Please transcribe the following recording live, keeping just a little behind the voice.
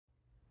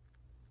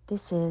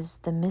This is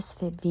the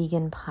Misfit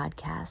Vegan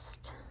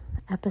Podcast,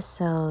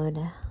 episode,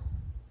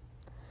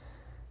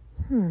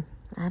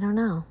 I don't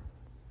know.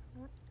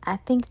 I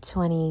think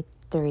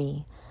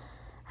 23.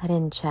 I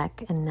didn't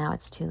check, and now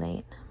it's too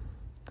late.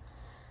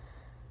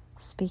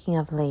 Speaking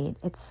of late,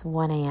 it's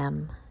 1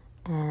 a.m.,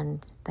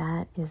 and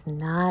that is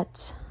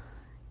not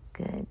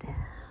good.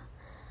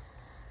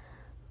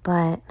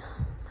 But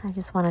I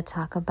just want to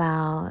talk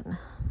about,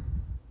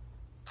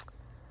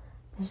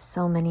 there's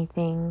so many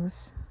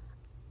things,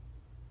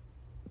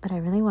 but I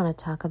really want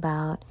to talk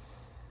about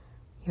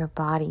your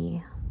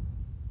body.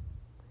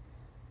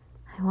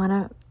 I want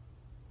to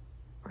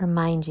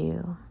remind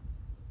you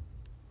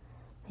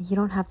that you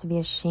don't have to be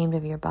ashamed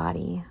of your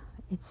body.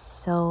 It's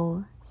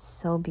so,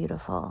 so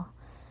beautiful.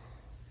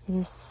 It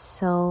is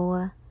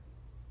so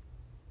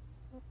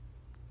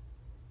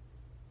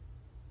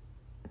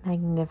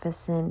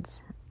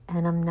magnificent.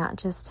 And I'm not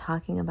just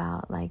talking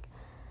about like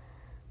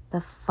the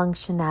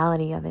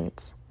functionality of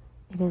it.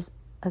 It is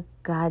a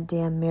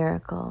goddamn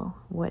miracle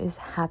what is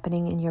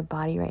happening in your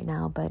body right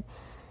now, but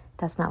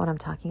that's not what I'm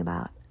talking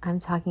about. I'm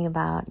talking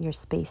about your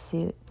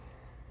spacesuit.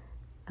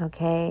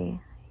 Okay?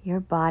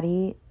 Your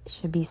body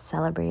should be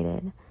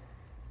celebrated.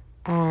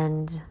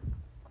 And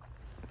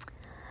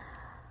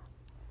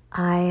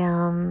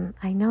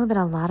I know that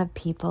a lot of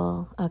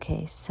people,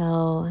 okay,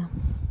 so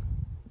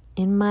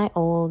in my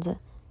old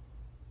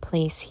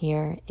place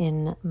here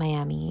in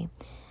Miami,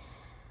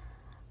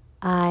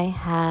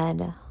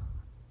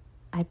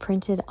 I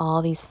printed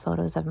all these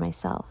photos of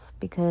myself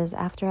because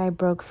after I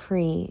broke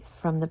free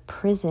from the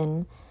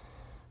prison,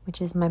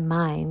 which is my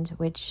mind,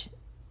 which,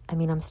 I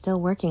mean, I'm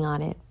still working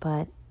on it,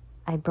 but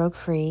I broke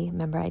free.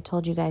 Remember, I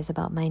told you guys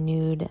about my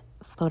nude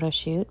photo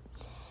shoot.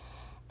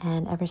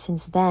 And ever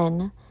since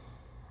then,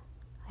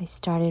 I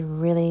started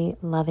really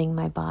loving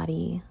my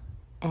body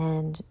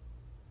and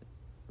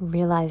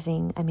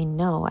realizing,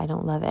 no, I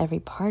don't love every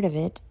part of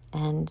it.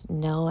 And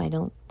no, I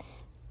don't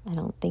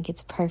think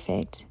it's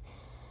perfect.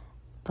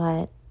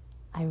 But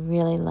I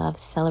really love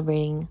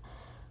celebrating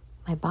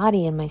my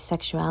body and my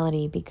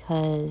sexuality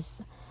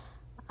because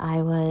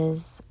I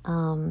was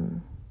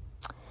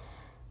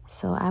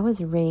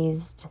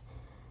raised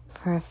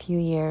for a few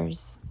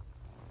years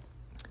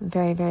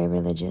very, very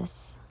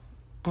religious.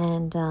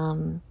 And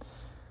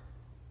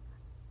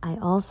I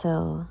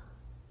also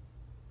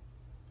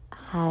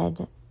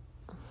had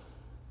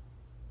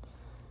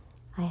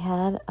a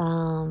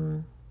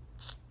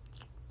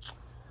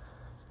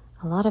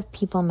lot of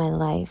people in my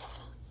life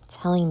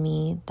telling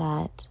me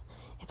that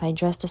if I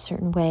dressed a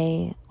certain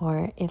way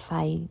or if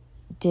I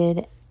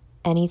did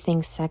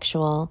anything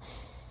sexual,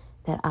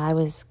 that I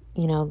was,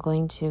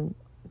 going to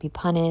be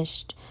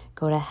punished,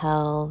 go to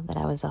hell, that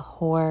I was a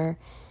whore,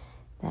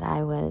 that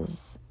I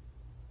was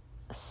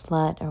a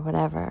slut or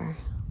whatever.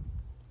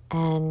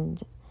 And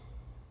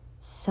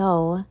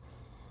so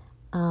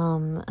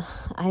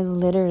I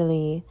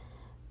literally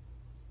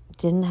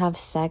didn't have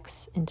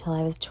sex until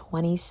I was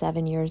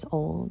 27 years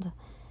old.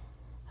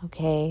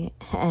 Okay,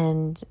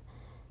 and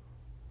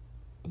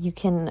you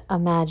can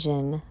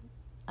imagine,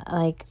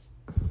 I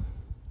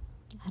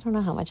don't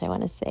know how much I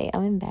want to say.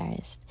 I'm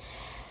embarrassed.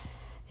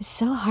 It's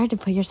so hard to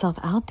put yourself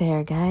out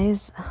there,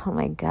 guys. Oh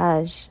my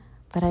gosh.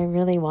 But I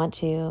really want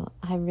to.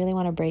 I really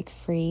want to break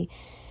free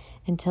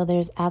until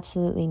there's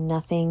absolutely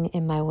nothing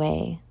in my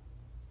way.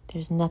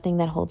 There's nothing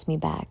that holds me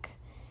back.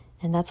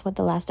 And that's what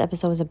the last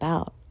episode was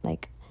about.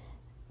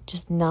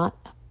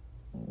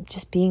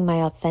 Just being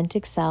my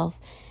authentic self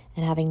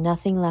and having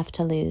nothing left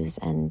to lose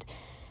and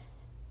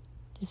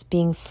just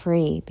being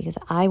free, because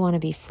I want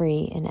to be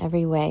free in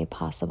every way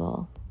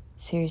possible.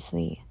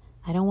 Seriously.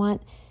 I don't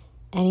want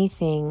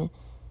anything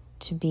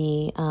to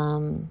be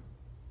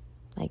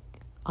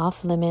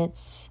off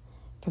limits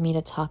for me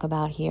to talk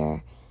about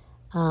here.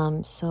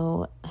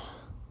 So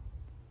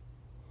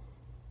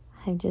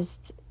I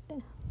just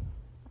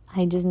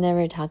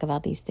never talk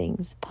about these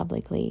things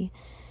publicly.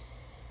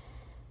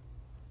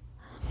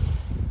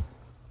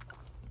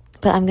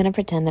 But I'm going to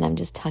pretend that I'm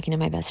just talking to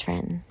my best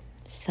friend.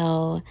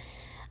 So,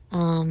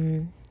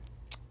 I'm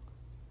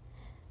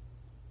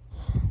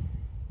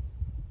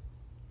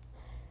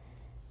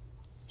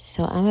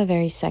a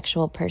very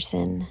sexual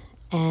person,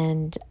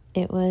 and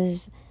it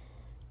was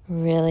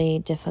really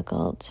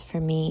difficult for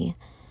me.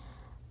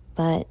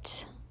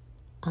 But,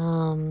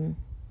 I'm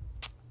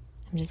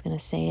just going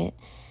to say it.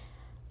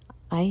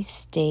 I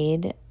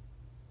stayed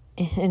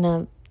in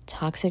a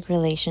toxic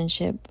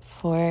relationship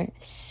for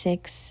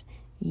 6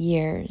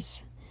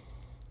 years.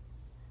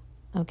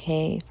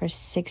 Okay, for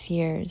 6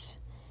 years.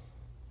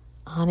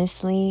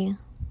 Honestly,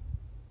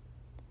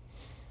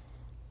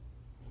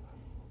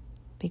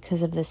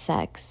 because of the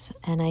sex.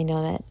 And I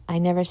know that I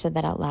never said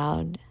that out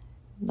loud,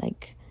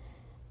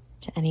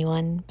 to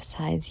anyone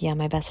besides,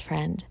 my best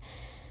friend.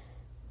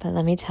 But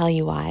let me tell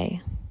you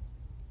why.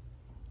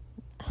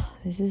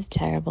 This is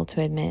terrible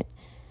to admit.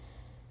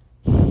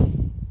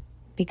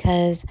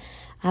 Because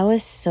I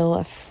was so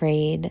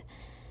afraid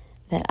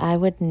that I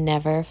would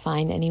never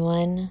find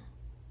anyone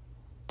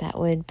that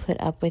would put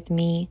up with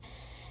me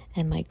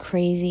and my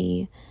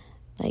crazy,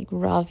 like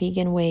raw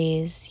vegan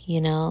ways,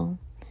 you know.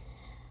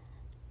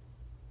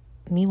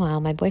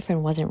 Meanwhile, my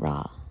boyfriend wasn't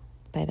raw,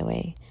 by the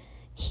way.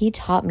 He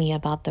taught me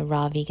about the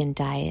raw vegan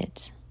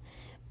diet,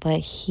 but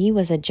he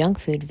was a junk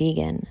food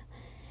vegan.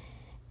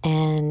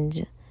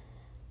 And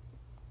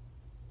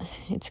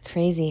it's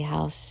crazy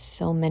how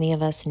so many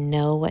of us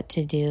know what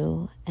to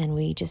do and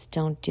we just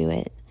don't do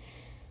it,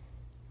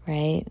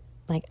 right?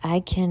 Like, I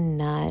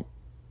cannot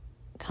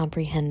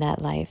comprehend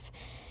that life.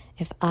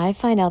 If I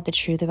find out the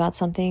truth about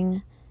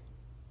something,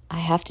 I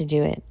have to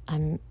do it.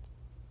 I'm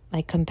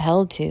like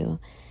compelled to.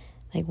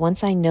 Like,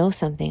 once I know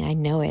something, I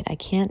know it. I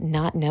can't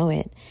not know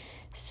it.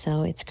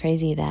 So it's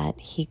crazy that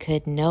he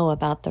could know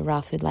about the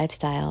raw food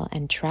lifestyle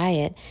and try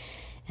it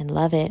and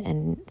love it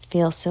and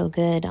feel so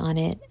good on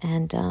it.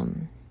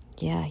 And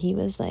yeah, he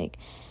was like,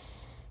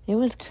 it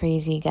was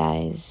crazy,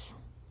 guys.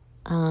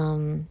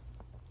 I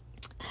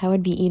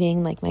would be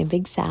eating like my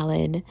big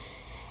salad,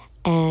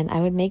 and I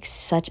would make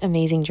such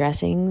amazing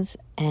dressings.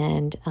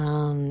 And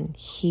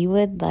he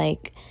would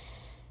make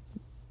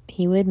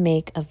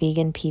a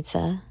vegan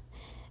pizza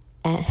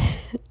and,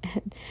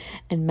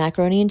 and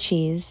macaroni and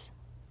cheese,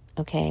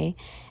 okay?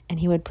 And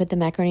he would put the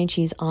macaroni and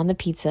cheese on the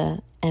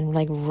pizza and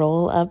like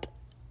roll up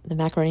the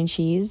macaroni and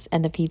cheese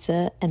and the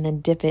pizza and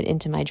then dip it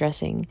into my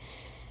dressing.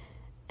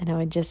 And I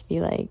would just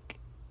be like,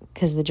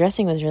 because the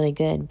dressing was really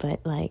good, but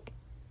like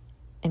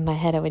in my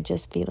head I would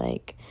just be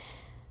like,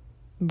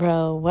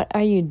 bro, what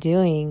are you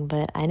doing?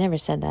 But I never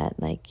said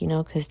that, like, you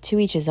know, because to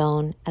each his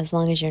own. As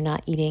long as you're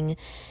not eating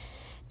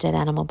dead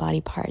animal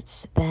body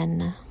parts,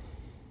 then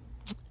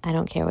I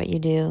don't care what you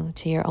do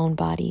to your own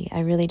body.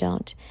 I really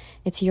don't.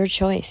 It's your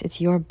choice. It's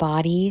your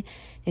body.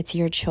 It's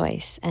your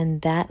choice.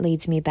 And that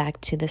leads me back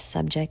to the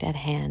subject at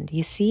hand.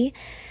 You see,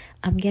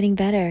 I'm getting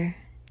better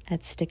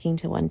at sticking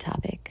to one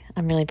topic.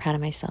 I'm really proud of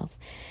myself.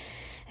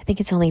 I think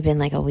it's only been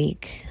like a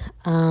week.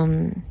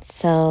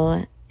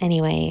 So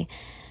anyway,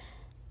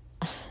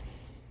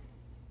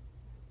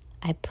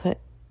 I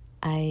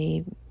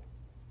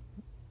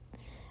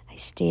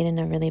stayed in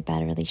a really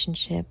bad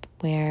relationship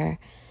where,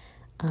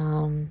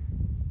 yeah,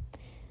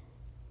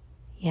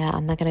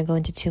 I'm not going to go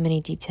into too many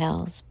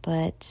details,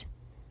 but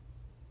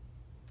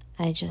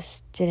I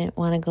just didn't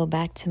want to go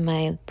back to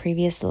my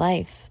previous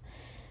life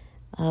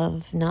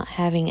of not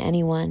having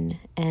anyone.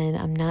 And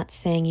I'm not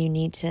saying you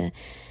need to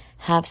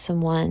have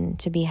someone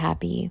to be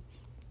happy.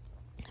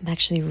 I'm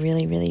actually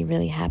really, really,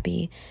 really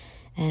happy.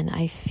 And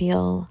I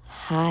feel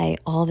high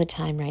all the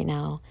time right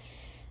now.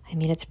 I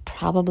mean, it's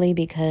probably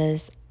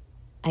because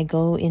I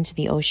go into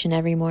the ocean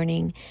every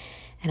morning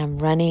and I'm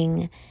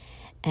running.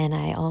 And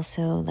I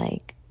also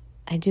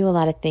I do a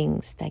lot of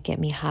things that get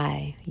me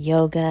high.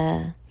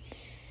 Yoga.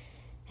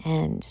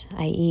 And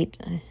I eat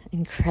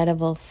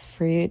incredible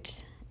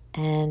fruit.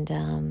 And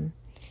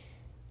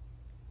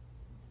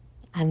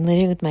I'm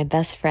living with my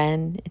best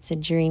friend. It's a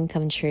dream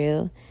come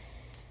true.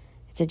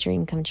 It's a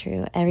dream come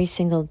true. Every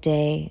single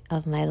day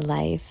of my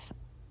life,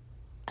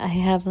 I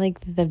have like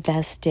the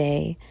best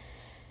day.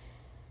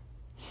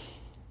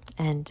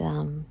 And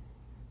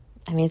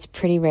I mean, it's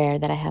pretty rare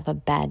that I have a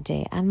bad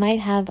day. I might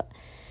have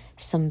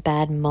some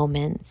bad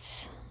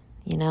moments,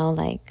 you know,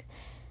 like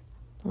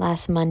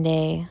last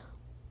Monday,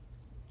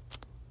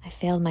 I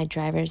failed my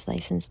driver's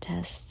license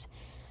test.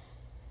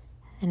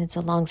 And it's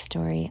a long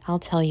story. I'll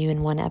tell you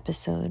in one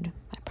episode,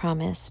 I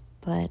promise.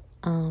 But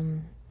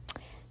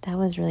that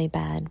was really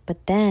bad.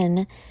 But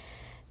then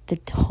the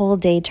whole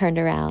day turned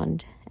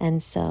around.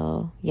 And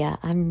so, yeah,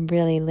 I'm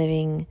really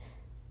living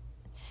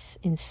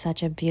in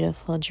such a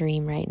beautiful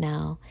dream right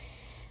now.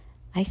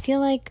 I feel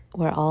like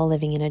we're all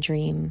living in a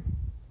dream.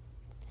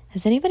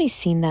 Has anybody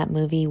seen that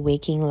movie,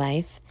 Waking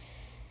Life?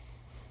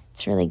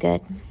 It's really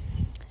good.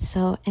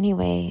 So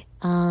anyway,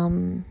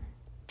 I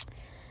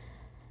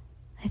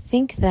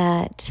think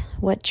that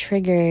what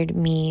triggered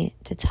me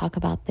to talk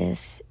about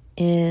this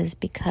is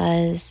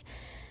because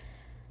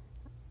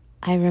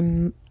I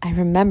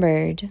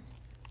remembered,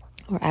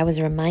 or I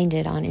was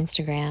reminded on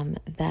Instagram,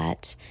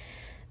 that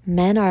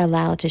men are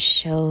allowed to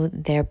show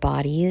their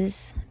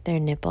bodies, their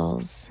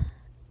nipples,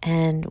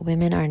 and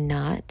women are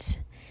not.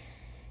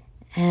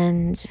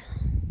 And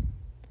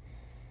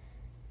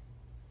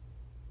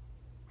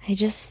I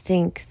just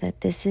think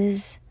that this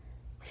is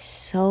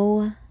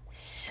so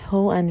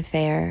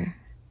unfair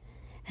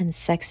and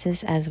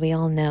sexist, as we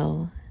all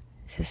know.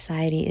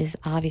 Society is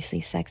obviously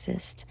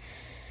sexist.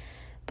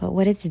 But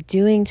what it's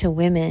doing to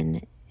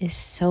women is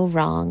so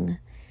wrong.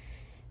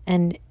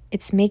 And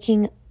it's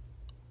making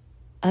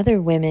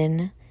other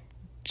women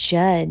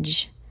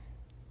judge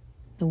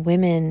the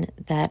women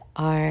that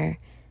want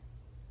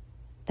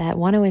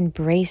to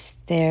embrace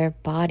their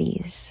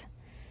bodies.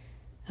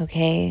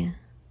 Okay?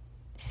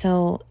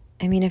 So,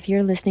 I mean, if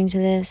you're listening to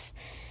this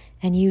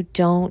and you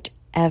don't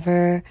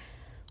ever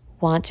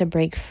want to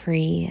break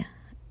free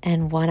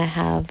and want to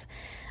have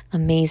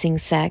amazing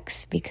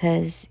sex,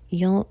 because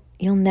you'll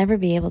never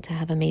be able to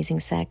have amazing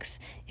sex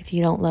if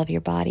you don't love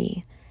your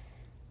body.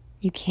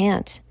 You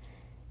can't.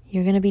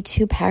 You're going to be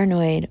too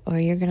paranoid, or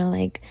you're going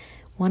to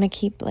want to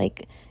keep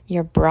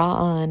your bra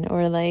on,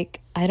 or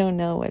like, I don't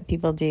know what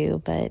people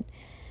do, but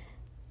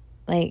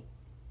like,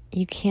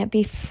 you can't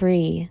be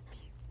free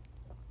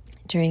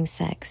during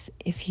sex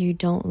if you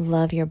don't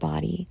love your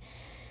body.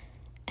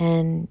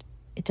 And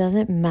it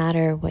doesn't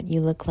matter what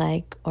you look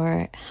like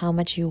or how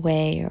much you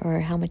weigh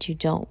or how much you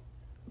don't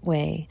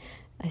weigh.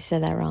 I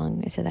said that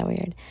wrong. I said that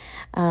weird.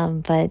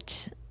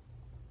 But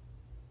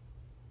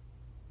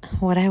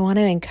what I want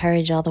to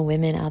encourage all the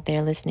women out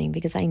there listening,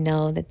 because I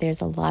know that there's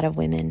a lot of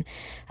women.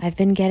 I've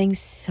been getting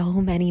so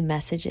many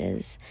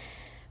messages.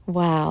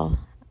 Wow.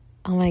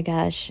 Oh my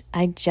gosh.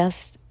 I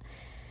just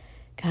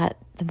got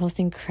the most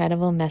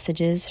incredible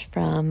messages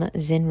from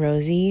Zin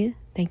Rosie.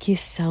 Thank you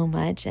so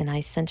much. And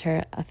I sent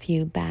her a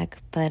few back,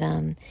 but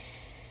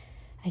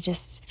I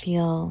just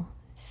feel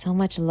so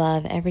much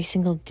love every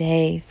single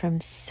day from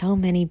so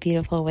many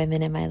beautiful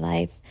women in my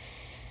life.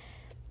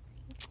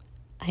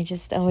 I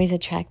just always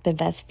attract the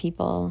best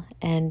people.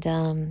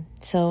 And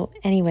so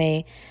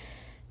anyway,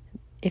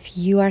 if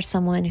you are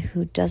someone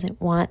who doesn't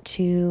want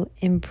to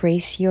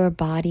embrace your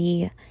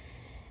body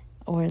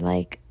or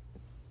like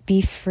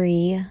be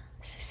free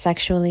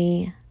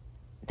sexually,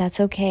 that's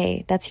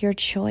okay. That's your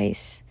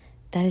choice.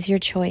 That is your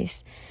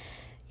choice.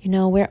 You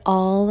know, we're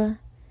all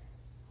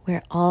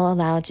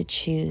allowed to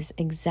choose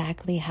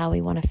exactly how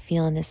we want to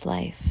feel in this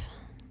life.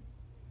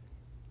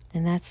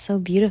 And that's so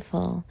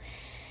beautiful.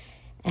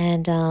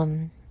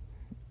 And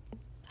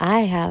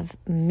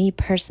me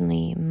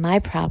personally, my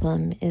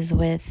problem is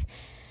with,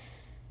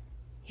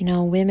 you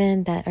know,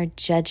 women that are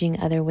judging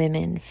other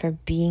women for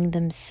being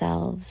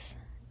themselves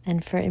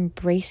and for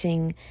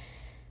embracing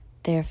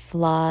their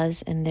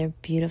flaws and their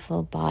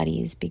beautiful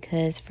bodies,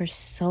 because for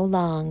so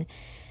long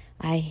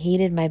I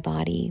hated my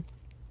body.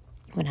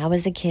 When I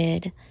was a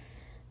kid,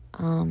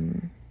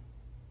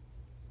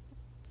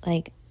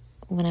 like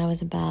when I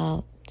was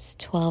about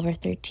 12 or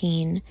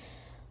 13,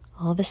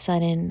 all of a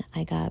sudden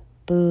I got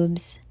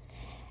boobs,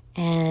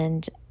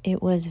 and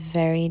it was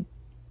very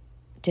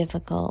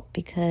difficult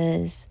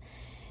because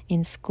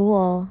in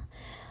school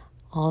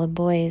all the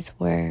boys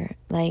were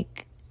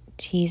like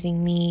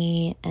teasing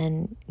me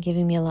and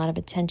giving me a lot of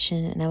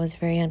attention, and I was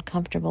very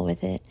uncomfortable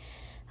with it.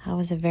 I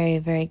was a very,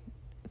 very,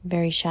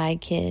 very shy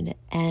kid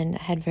and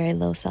had very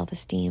low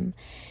self-esteem.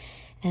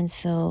 And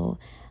so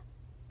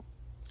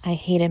I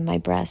hated my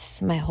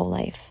breasts my whole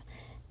life.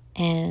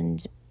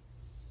 And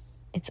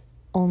it's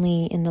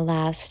only in the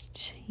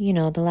last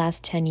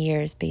 10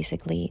 years,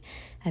 basically,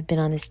 I've been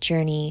on this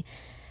journey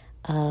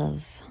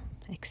of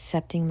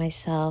accepting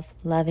myself,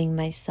 loving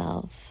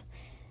myself,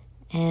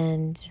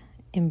 and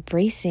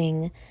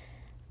embracing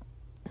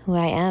who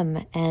I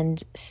am.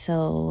 And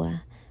so,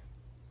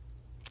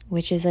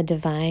 which is a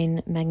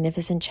divine,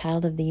 magnificent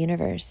child of the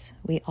universe.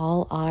 We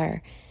all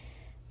are.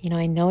 You know,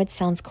 I know it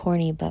sounds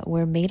corny, but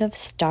we're made of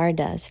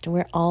stardust.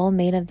 We're all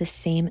made of the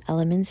same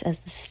elements as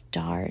the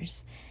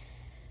stars.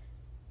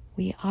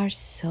 We are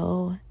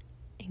so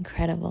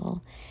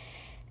incredible.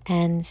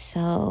 And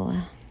so,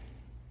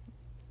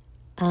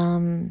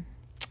 I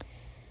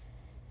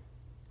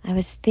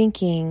was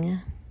thinking,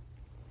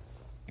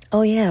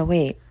 oh yeah,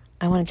 wait,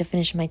 I wanted to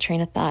finish my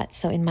train of thought.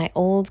 So in my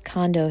old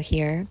condo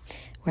here,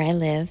 where I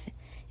live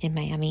in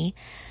Miami,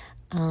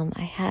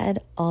 I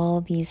had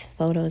all these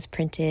photos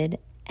printed,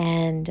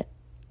 and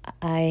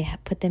I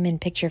put them in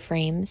picture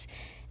frames,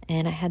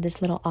 and I had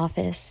this little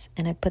office,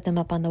 and I put them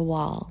up on the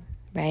wall,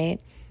 right?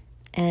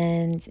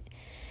 And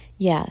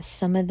yeah,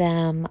 some of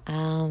them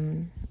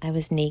I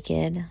was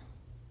naked,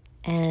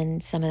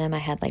 and some of them I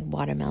had like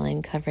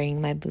watermelon covering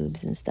my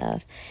boobs and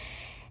stuff.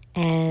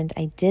 And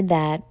I did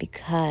that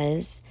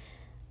because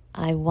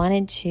I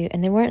wanted to,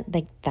 and there weren't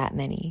like that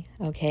many,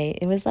 okay?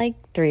 It was like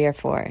 3 or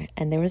 4,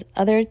 and there was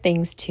other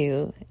things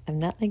too. I'm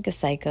not like a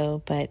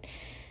psycho, but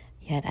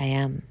yet I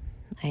am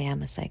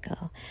a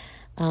psycho.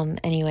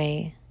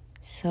 Anyway,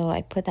 so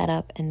I put that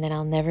up, and then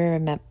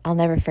I'll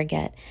never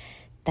forget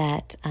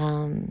that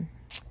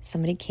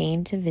somebody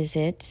came to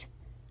visit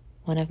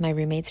one of my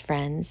roommate's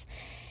friends,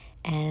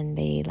 and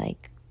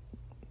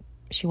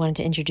she wanted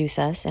to introduce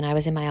us, and I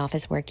was in my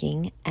office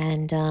working,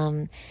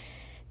 and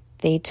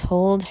they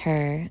told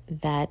her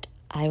that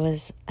I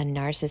was a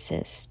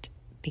narcissist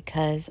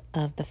because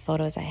of the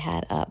photos I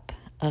had up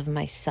of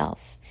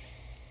myself.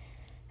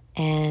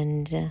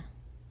 And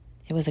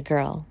it was a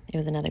girl. It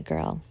was another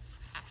girl.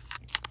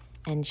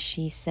 And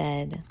she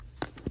said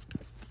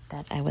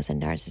that I was a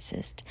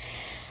narcissist.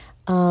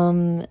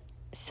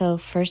 So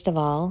first of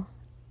all,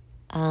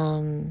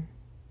 I'm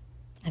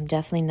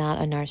definitely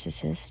not a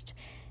narcissist.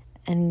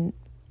 And,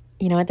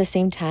 you know, at the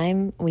same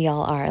time, we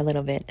all are a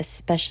little bit,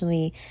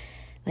 especially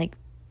like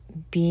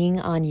being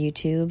on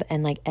YouTube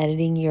and like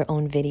editing your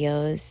own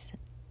videos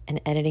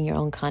and editing your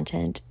own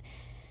content.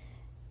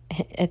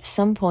 At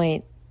some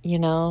point, you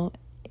know,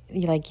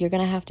 you're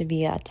going to have to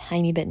be a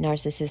tiny bit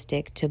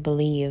narcissistic to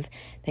believe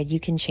that you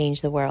can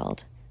change the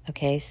world.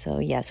 Okay. So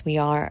yes, we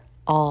are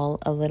all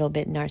a little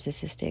bit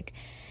narcissistic,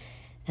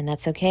 and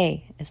that's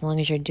okay. As long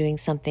as you're doing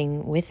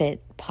something with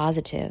it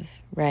positive,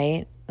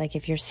 right? Like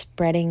if you're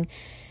spreading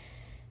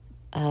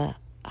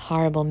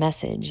horrible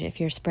message. If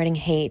you're spreading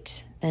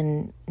hate,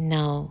 then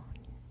no,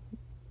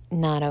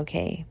 not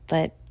okay.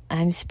 But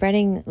I'm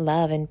spreading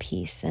love and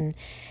peace. And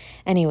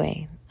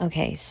anyway,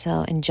 okay,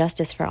 so, and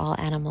justice for all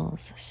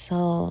animals.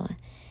 So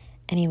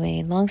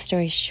anyway, long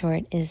story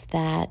short is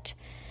that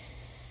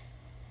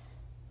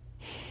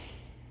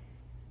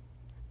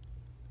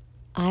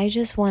I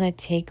just want to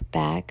take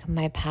back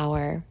my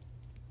power,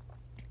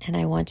 and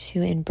I want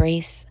to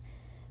embrace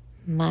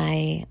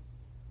I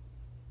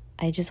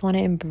just want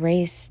to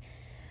embrace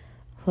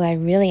who I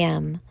really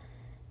am,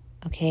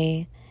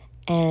 okay?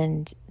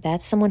 And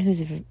that's someone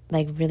who's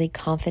like really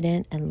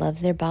confident and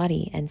loves their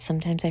body. And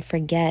sometimes I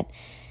forget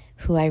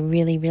who I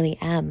really, really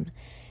am.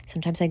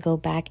 Sometimes I go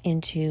back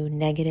into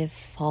negative,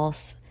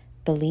 false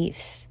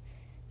beliefs,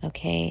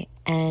 okay?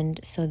 And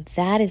so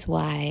that is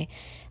why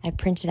I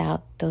printed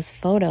out those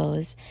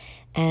photos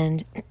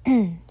and,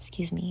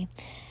 excuse me,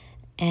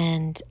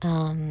 and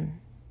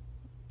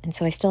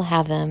so I still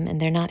have them,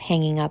 and they're not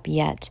hanging up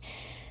yet.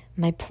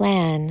 My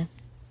plan,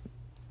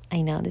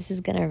 I know this is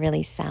going to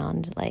really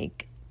sound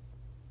like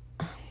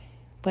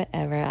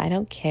whatever. I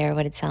don't care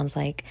what it sounds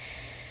like.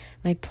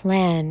 My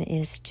plan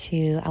is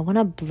I want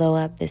to blow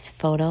up this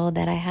photo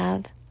that I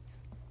have.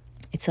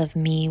 It's of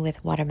me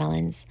with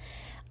watermelons.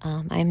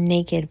 I'm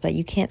naked, but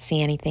you can't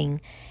see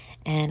anything.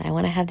 And I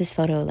want to have this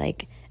photo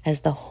like as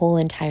the whole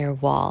entire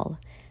wall.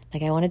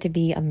 Like I want it to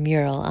be a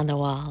mural on the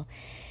wall,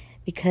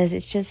 because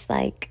it's just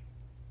like,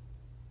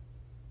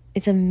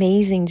 it's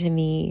amazing to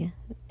me.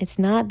 It's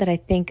not that I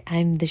think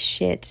I'm the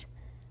shit.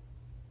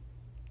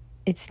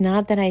 It's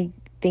not that I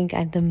think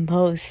I'm the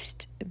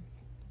most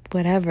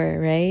whatever,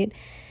 right?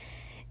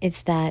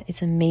 It's that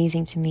it's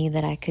amazing to me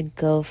that I could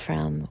go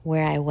from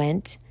where I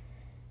went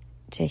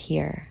to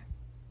here,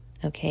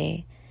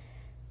 okay?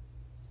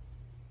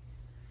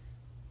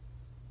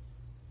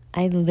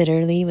 I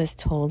literally was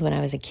told when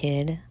I was a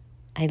kid,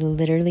 I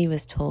literally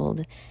was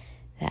told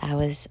that I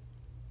was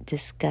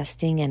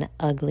disgusting and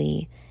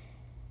ugly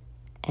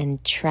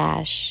and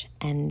trash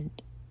and,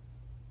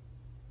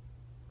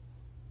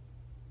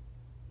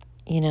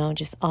 you know,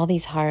 just all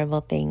these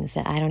horrible things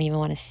that I don't even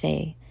want to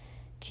say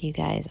to you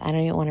guys. I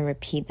don't even want to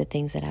repeat the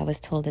things that I was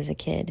told as a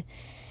kid.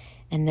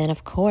 And then,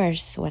 of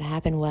course, what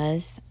happened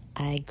was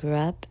I grew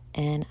up,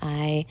 and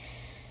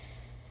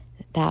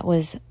that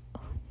was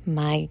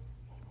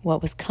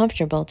what was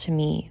comfortable to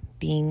me,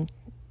 being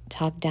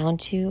talked down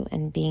to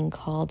and being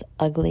called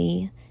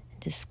ugly,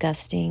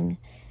 disgusting,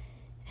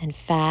 and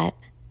fat,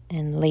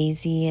 and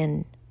lazy,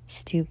 and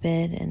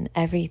stupid, and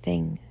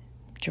everything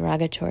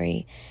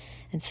derogatory.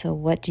 And so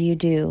what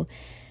do?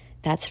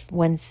 That's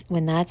when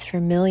that's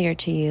familiar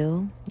to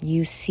you,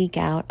 you seek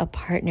out a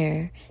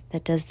partner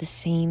that does the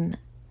same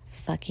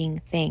fucking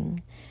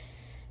thing.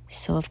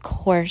 So of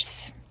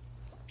course,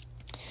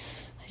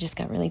 I just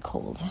got really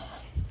cold.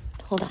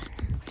 Hold on.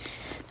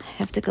 I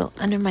have to go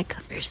under my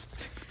covers.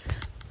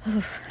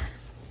 Oof.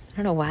 I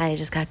don't know why I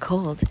just got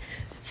cold.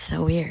 It's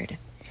so weird.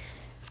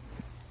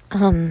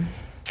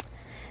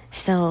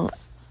 So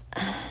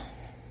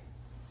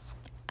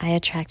I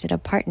attracted a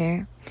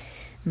partner,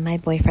 my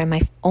boyfriend,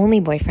 my only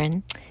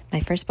boyfriend, my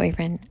first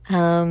boyfriend,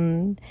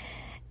 and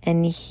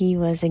he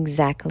was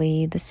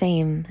exactly the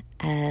same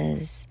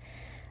as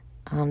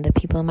the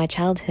people in my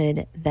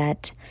childhood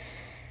that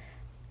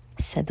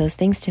said those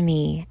things to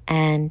me.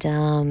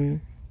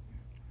 And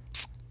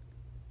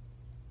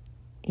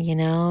you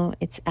know,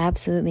 it's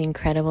absolutely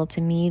incredible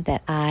to me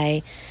that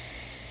I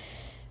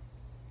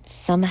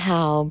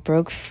somehow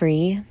broke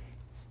free,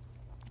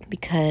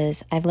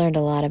 because I've learned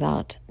a lot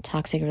about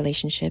toxic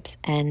relationships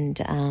and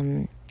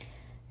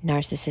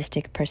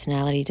narcissistic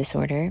personality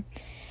disorder.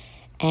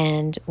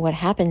 And what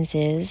happens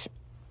is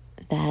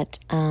that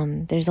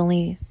there's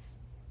only...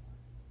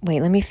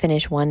 Wait, let me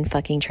finish one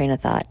fucking train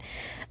of thought.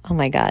 Oh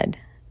my God.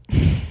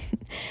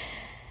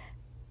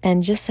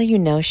 And just so you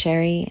know,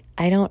 Sherry,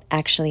 I don't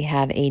actually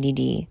have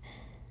ADD.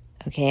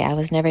 Okay, I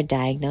was never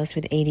diagnosed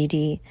with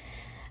ADD.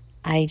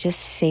 I just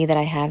say that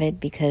I have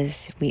it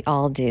because we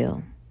all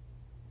do.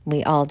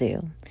 We all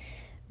do.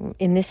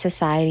 In this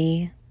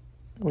society,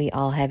 we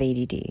all have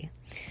ADD.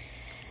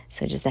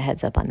 So just a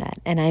heads up on that.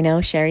 And I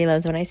know Sherry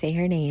loves when I say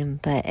her name,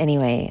 but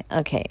anyway,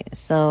 okay,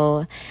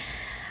 so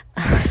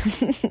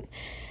I'm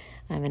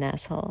an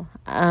asshole.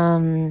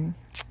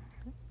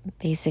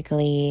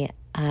 Basically,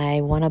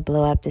 I want to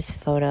blow up this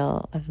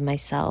photo of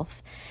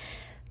myself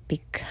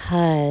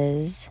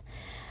because,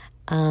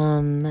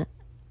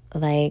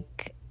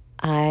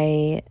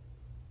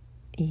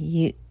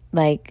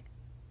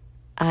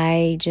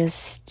 I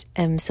just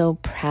am so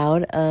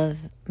proud of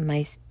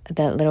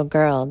that little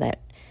girl that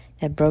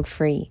broke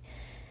free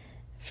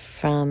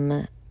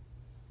from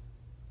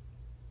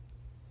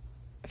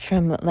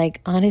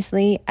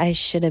honestly, I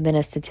should have been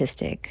a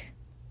statistic.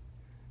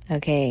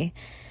 Okay,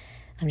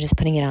 I'm just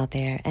putting it out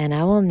there, and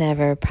I will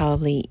never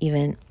probably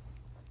even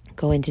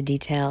go into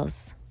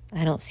details.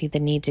 I don't see the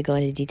need to go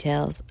into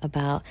details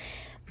about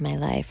my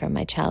life or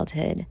my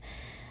childhood,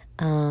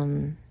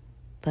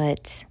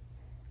 but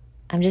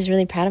I'm just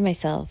really proud of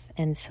myself.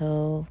 And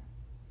so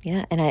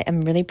yeah, and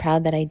I'm really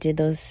proud that I did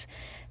those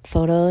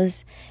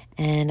photos,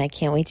 and I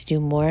can't wait to do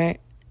more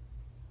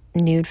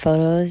nude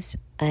photos.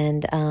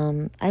 And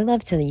I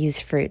love to use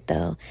fruit,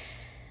 though.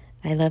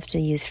 I love to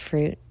use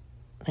fruit,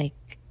 like,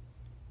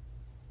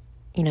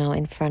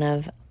 in front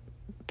of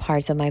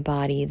parts of my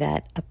body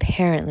that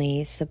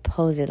apparently,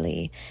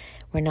 supposedly,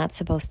 we're not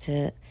supposed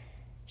to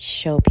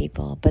show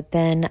people. But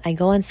then I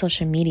go on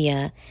social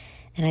media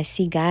and I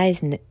see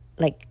guys,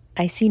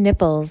 I see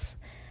nipples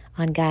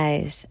on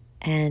guys,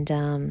 and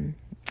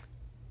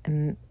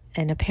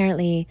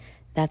apparently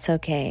that's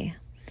okay.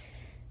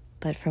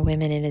 But for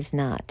women it is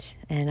not.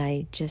 And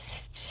I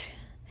just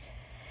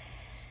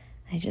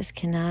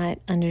cannot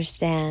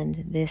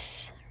understand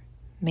this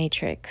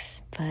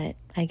matrix, but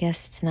I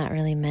guess it's not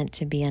really meant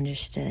to be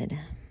understood.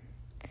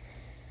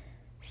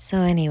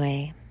 So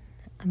anyway,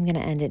 I'm going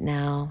to end it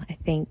now. I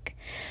think,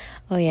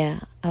 oh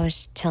yeah, I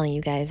was telling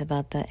you guys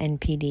about the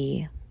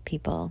NPD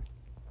people.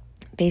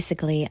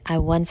 Basically, I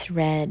once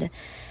read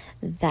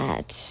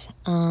that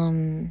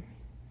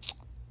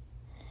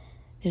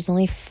there's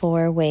only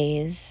 4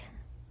 ways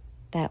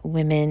that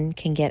women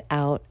can get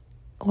out,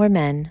 or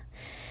men,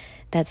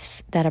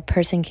 that a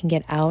person can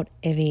get out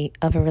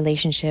of a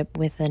relationship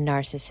with a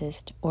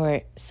narcissist,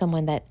 or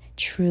someone that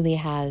truly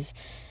has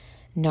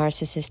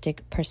narcissistic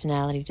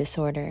personality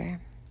disorder.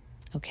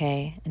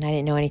 Okay, and I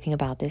didn't know anything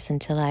about this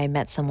until I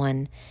met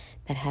someone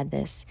that had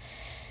this.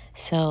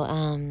 So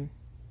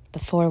the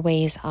 4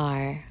 ways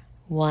are: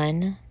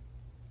 1,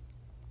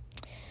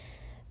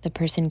 the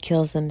person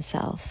kills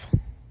themselves.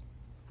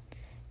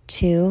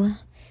 2,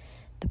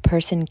 the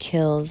person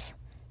kills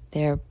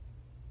their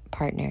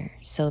partner.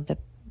 So the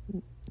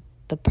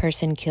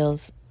person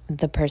kills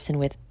the person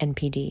with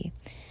NPD.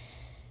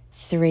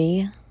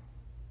 3,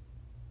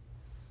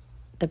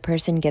 the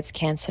person gets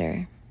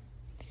cancer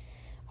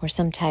or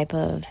some type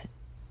of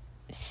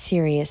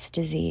serious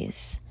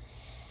disease.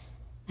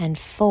 And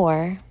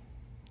 4,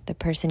 the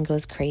person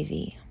goes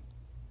crazy,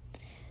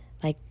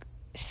 like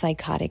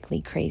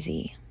psychotically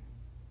crazy.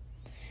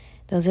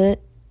 Those are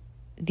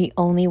the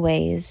only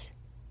ways,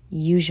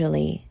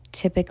 usually,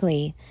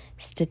 typically,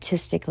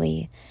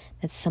 statistically,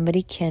 that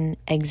somebody can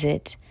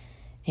exit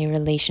a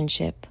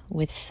relationship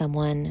with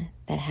someone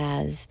that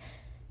has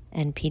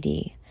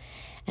NPD.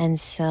 And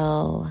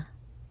so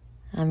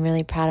I'm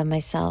really proud of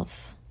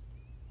myself.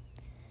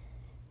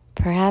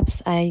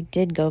 Perhaps I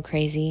did go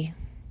crazy.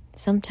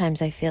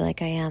 Sometimes I feel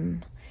like I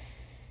am,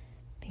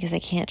 because I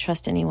can't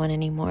trust anyone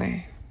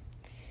anymore.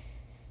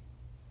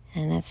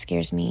 And that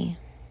scares me.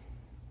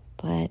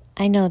 But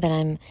I know that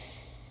I'm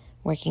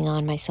working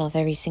on myself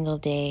every single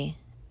day.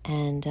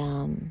 And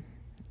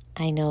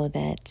I know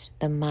that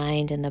the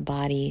mind and the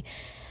body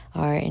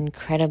are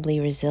incredibly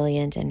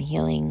resilient and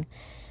healing.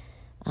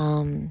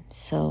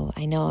 So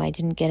I know I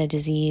didn't get a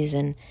disease,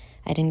 and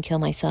I didn't kill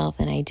myself,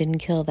 and I didn't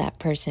kill that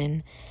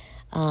person.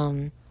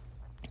 And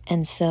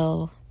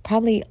so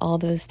probably all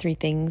those 3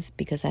 things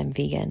because I'm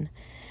vegan,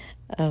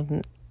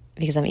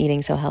 because I'm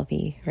eating so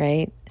healthy,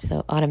 right?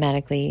 So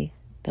automatically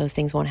those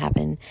things won't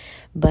happen.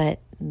 But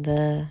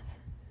the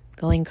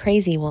going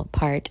crazy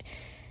part,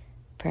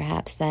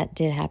 perhaps that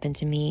did happen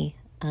to me.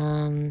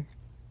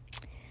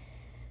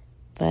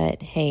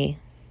 But hey,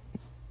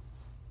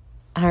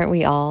 aren't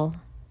we all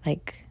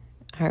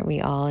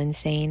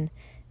insane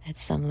at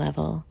some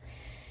level?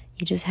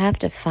 You just have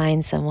to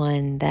find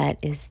someone that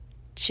is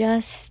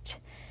just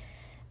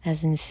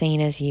as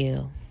insane as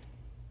you.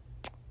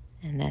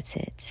 And that's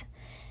it.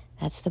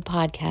 That's the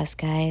podcast,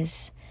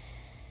 guys.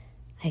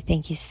 I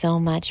thank you so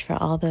much for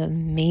all the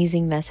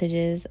amazing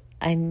messages.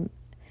 I'm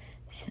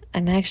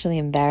actually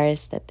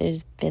embarrassed that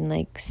there's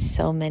been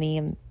so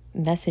many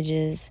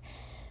messages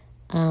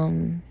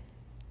telling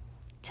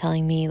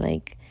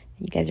me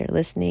you guys are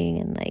listening,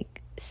 and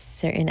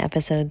certain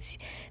episodes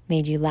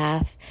made you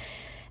laugh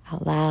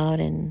out loud.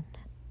 And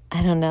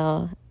I don't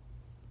know,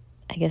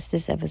 I guess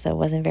this episode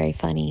wasn't very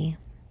funny,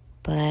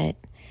 but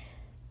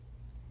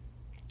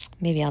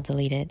maybe I'll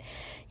delete it.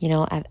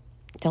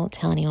 Don't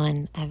tell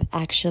anyone. I've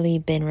actually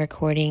been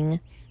recording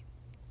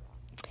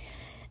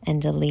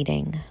and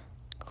deleting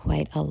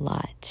quite a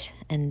lot,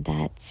 and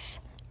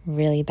that's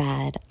really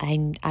bad.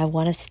 I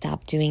want to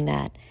stop doing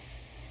that.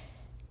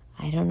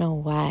 I don't know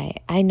why.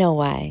 I know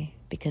why,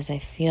 because I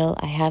feel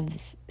I have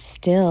this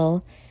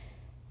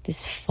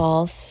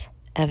false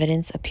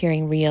evidence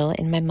appearing real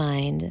in my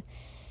mind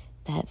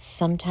that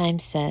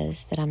sometimes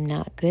says that I'm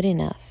not good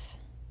enough,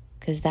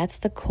 because that's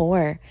the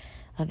core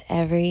of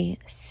every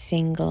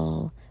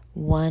single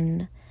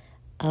one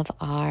of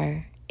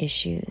our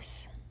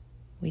issues.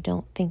 We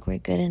don't think we're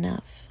good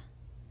enough.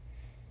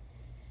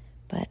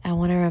 But I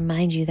want to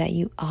remind you that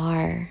you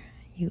are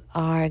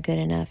good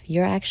enough.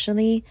 You're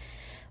actually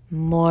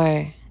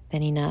more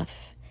than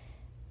enough.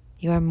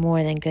 You are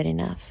more than good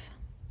enough.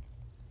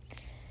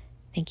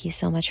 Thank you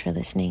so much for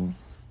listening.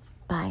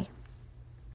 Bye.